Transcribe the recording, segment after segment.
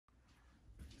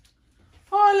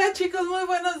Hola chicos, muy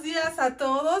buenos días a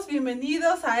todos.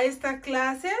 Bienvenidos a esta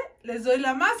clase. Les doy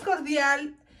la más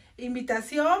cordial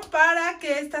invitación para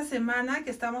que esta semana que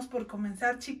estamos por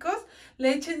comenzar, chicos,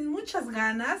 le echen muchas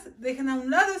ganas, dejen a un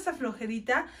lado esa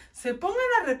flojerita, se pongan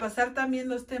a repasar también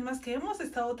los temas que hemos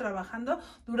estado trabajando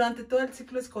durante todo el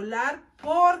ciclo escolar,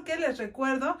 porque les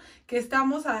recuerdo que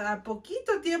estamos a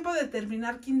poquito tiempo de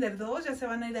terminar Kinder 2, ya se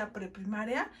van a ir a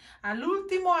preprimaria, al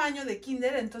último año de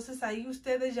Kinder, entonces ahí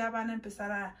ustedes ya van a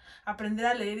empezar a aprender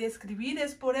a leer y escribir.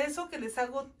 Es por eso que les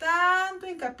hago tanto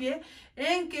hincapié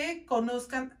en que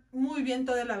conozcan muy bien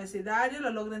todo el abecedario, lo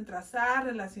logren trazar,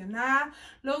 relacionar,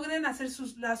 logren hacer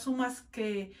las sumas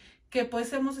que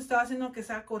pues hemos estado haciendo, que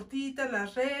sean cortitas,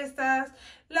 las restas,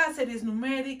 las series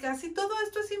numéricas, y todo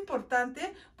esto es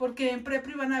importante porque en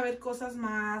prepri van a ver cosas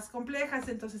más complejas.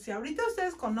 Entonces, si ahorita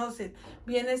ustedes conocen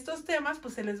bien estos temas,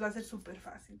 pues se les va a hacer súper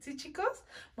fácil, ¿sí, chicos?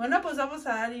 Bueno, pues vamos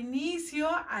a dar inicio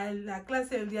a la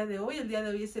clase del día de hoy. El día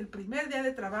de hoy es el primer día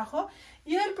de trabajo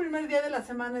y el primer día de la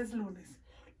semana es lunes.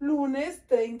 Lunes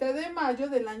 30 de mayo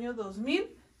del año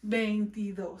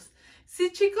 2022.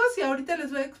 Sí, chicos, y ahorita les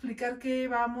voy a explicar qué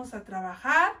vamos a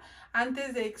trabajar.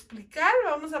 Antes de explicar,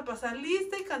 vamos a pasar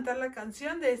lista y cantar la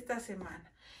canción de esta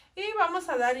semana. Y vamos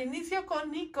a dar inicio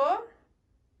con Nico,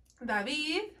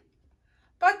 David,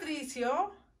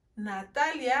 Patricio,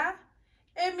 Natalia,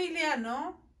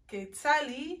 Emiliano,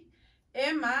 Quetzali,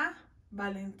 Emma,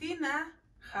 Valentina,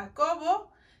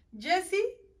 Jacobo, Jessy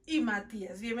y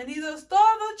Matías. Bienvenidos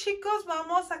todos, chicos.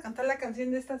 Vamos a cantar la canción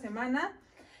de esta semana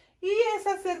y es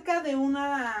acerca de un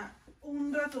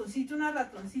ratoncito, una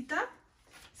ratoncita,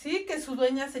 sí, que su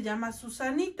dueña se llama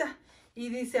Susanita y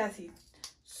dice así: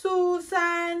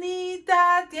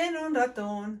 Susanita tiene un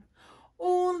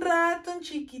ratón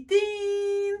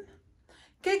chiquitín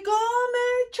que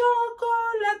come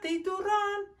chocolate y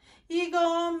turrón y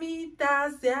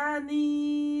gomitas de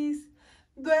anís.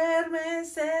 Duerme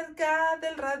cerca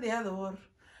del radiador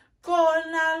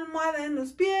con la almohada en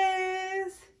los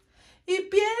pies y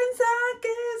piensa que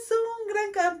es un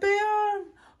gran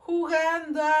campeón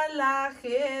jugando al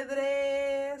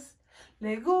ajedrez.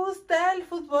 Le gusta el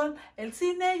fútbol, el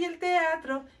cine y el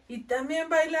teatro y también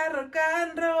baila rock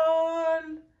and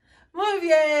roll. Muy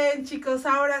bien, chicos,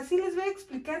 ahora sí les voy a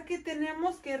explicar qué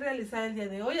tenemos que realizar el día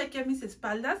de hoy. Aquí a mis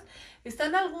espaldas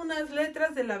están algunas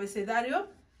letras del abecedario.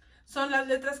 Son las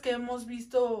letras que hemos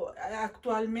visto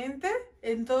actualmente.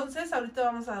 Entonces, ahorita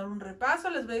vamos a dar un repaso.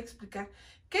 Les voy a explicar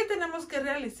qué tenemos que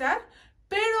realizar.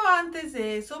 Pero antes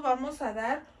de eso, vamos a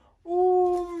dar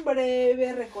un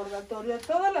breve recordatorio a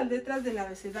todas las letras del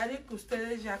abecedario que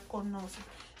ustedes ya conocen.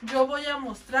 Yo voy a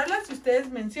mostrarlas y ustedes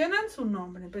mencionan su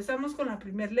nombre. Empezamos con la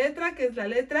primera letra, que es la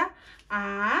letra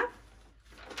A,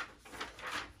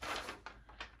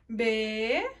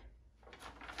 B,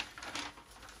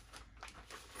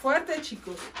 fuerte,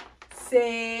 chicos,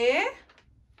 C,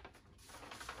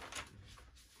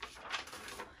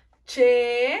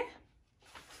 Che,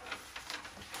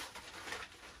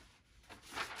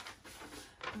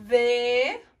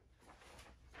 D,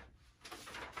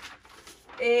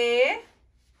 E,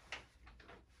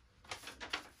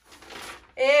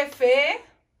 F,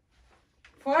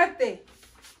 fuerte,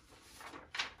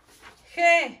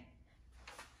 G,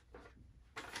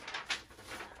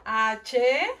 H,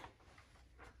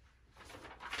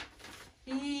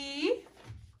 I,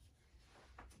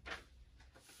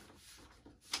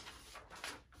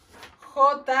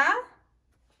 J,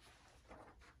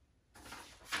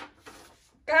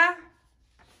 K,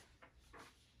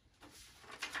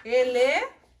 L,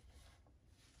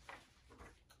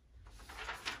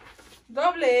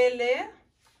 doble L,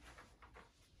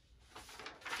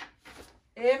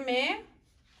 M,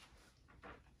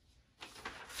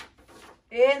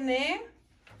 N,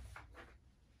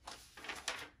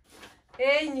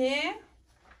 Ñ,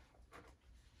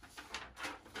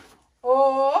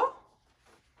 O,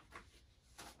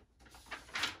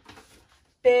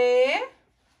 P,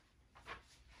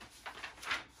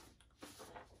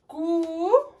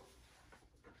 Q,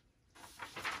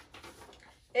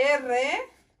 R,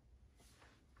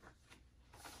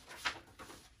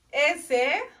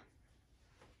 S,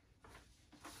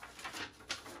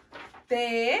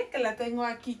 T, que la tengo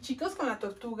aquí, chicos, con la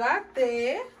tortuga,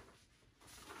 T,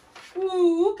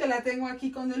 U, que la tengo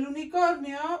aquí con el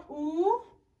unicornio, U,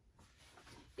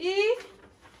 y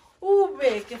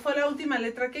V, que fue la última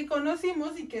letra que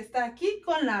conocimos y que está aquí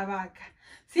con la vaca.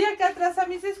 Sí, acá atrás a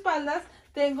mis espaldas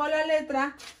tengo la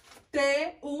letra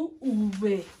T, U,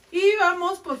 V. Y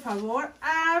vamos, por favor,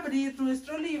 a abrir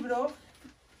nuestro libro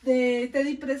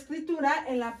de preescritura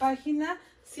en la página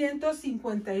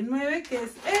 159, que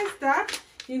es esta,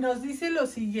 y nos dice lo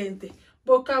siguiente: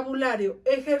 Vocabulario,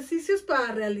 ejercicios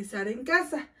para realizar en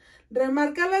casa.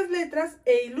 Remarca las letras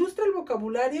e ilustra el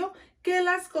vocabulario que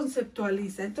las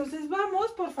conceptualiza. Entonces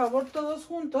vamos, por favor, todos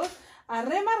juntos a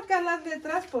remarcar las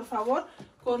letras, por favor,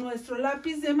 con nuestro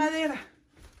lápiz de madera.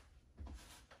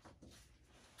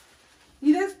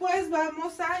 Y después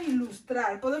vamos a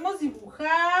ilustrar. Podemos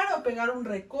dibujar o pegar un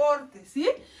recorte, ¿sí?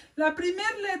 La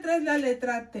primera letra es la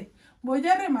letra T. Voy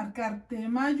a remarcar T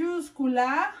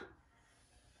mayúscula,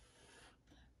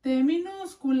 T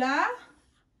minúscula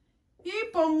y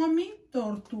pongo mi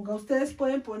tortuga. Ustedes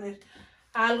pueden poner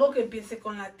algo que empiece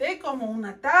con la T, como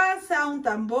una taza, un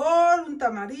tambor, un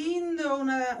tamarindo,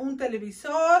 un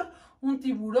televisor, un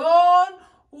tiburón,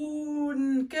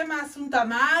 ¿qué más? Un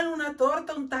tamal, una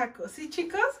torta, un taco. ¿Sí,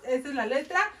 chicos? Esa es la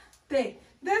letra T.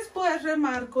 Después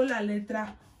remarco la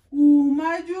letra U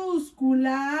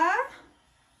mayúscula,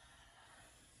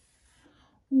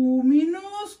 U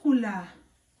minúscula.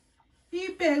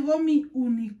 Y pego mi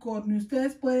unicornio.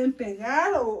 Ustedes pueden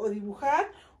pegar o dibujar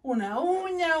una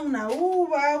uña, una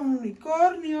uva, un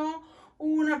unicornio,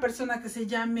 una persona que se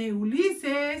llame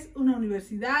Ulises, una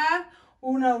universidad,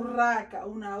 una urraca,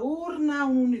 una urna,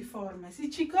 un uniforme. ¿Sí,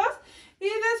 chicos? Y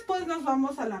después nos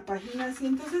vamos a la página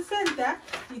 160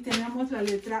 y tenemos la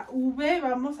letra V.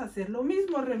 Vamos a hacer lo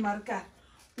mismo, remarcar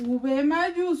V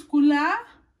mayúscula,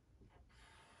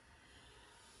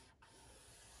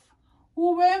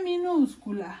 V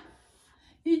minúscula.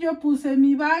 Y yo puse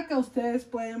mi vaca. Ustedes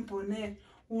pueden poner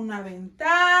una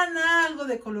ventana, algo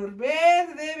de color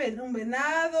verde, un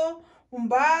venado, un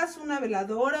vaso, una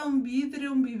veladora, un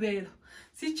vidrio, un vivero.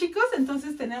 ¿Sí, chicos?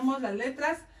 Entonces tenemos las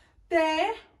letras T,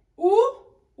 U,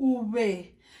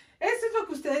 V. Esto es lo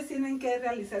que ustedes tienen que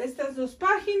realizar, estas dos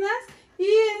páginas. Y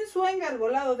en su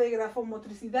engargolado de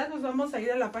grafomotricidad nos vamos a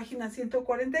ir a la página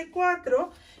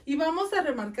 144 y vamos a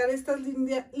remarcar estas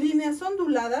líneas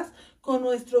onduladas con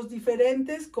nuestros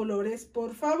diferentes colores,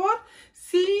 por favor,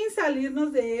 sin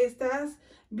salirnos de estas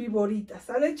viboritas,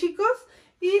 ¿sale, chicos?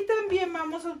 Y también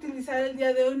vamos a utilizar el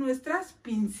día de hoy nuestras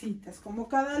pincitas. Como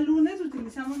cada lunes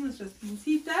utilizamos nuestras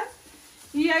pincitas.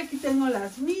 Y aquí tengo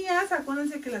las mías.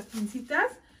 Acuérdense que las pincitas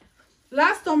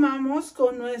las tomamos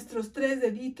con nuestros 3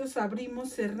 deditos,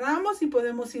 abrimos, cerramos y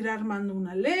podemos ir armando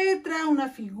una letra, una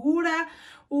figura,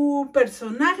 un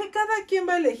personaje. Cada quien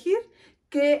va a elegir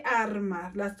qué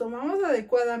armar. Las tomamos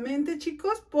adecuadamente,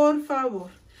 chicos, por favor.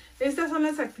 Estas son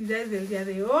las actividades del día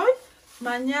de hoy.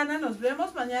 Mañana nos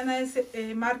vemos. Mañana es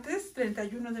martes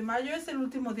 31 de mayo, es el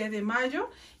último día de mayo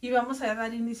y vamos a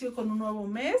dar inicio con un nuevo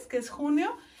mes, que es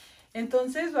junio.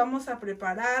 Entonces vamos a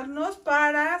prepararnos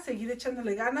para seguir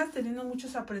echándole ganas, teniendo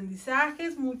muchos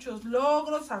aprendizajes, muchos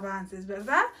logros, avances,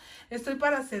 ¿verdad? Estoy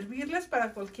para servirles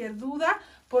para cualquier duda.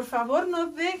 Por favor, no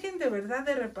dejen de verdad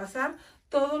de repasar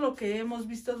todo lo que hemos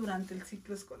visto durante el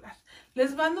ciclo escolar.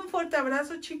 Les mando un fuerte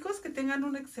abrazo, chicos, que tengan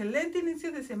un excelente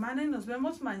inicio de semana y nos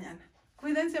vemos mañana.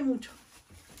 Cuídense mucho.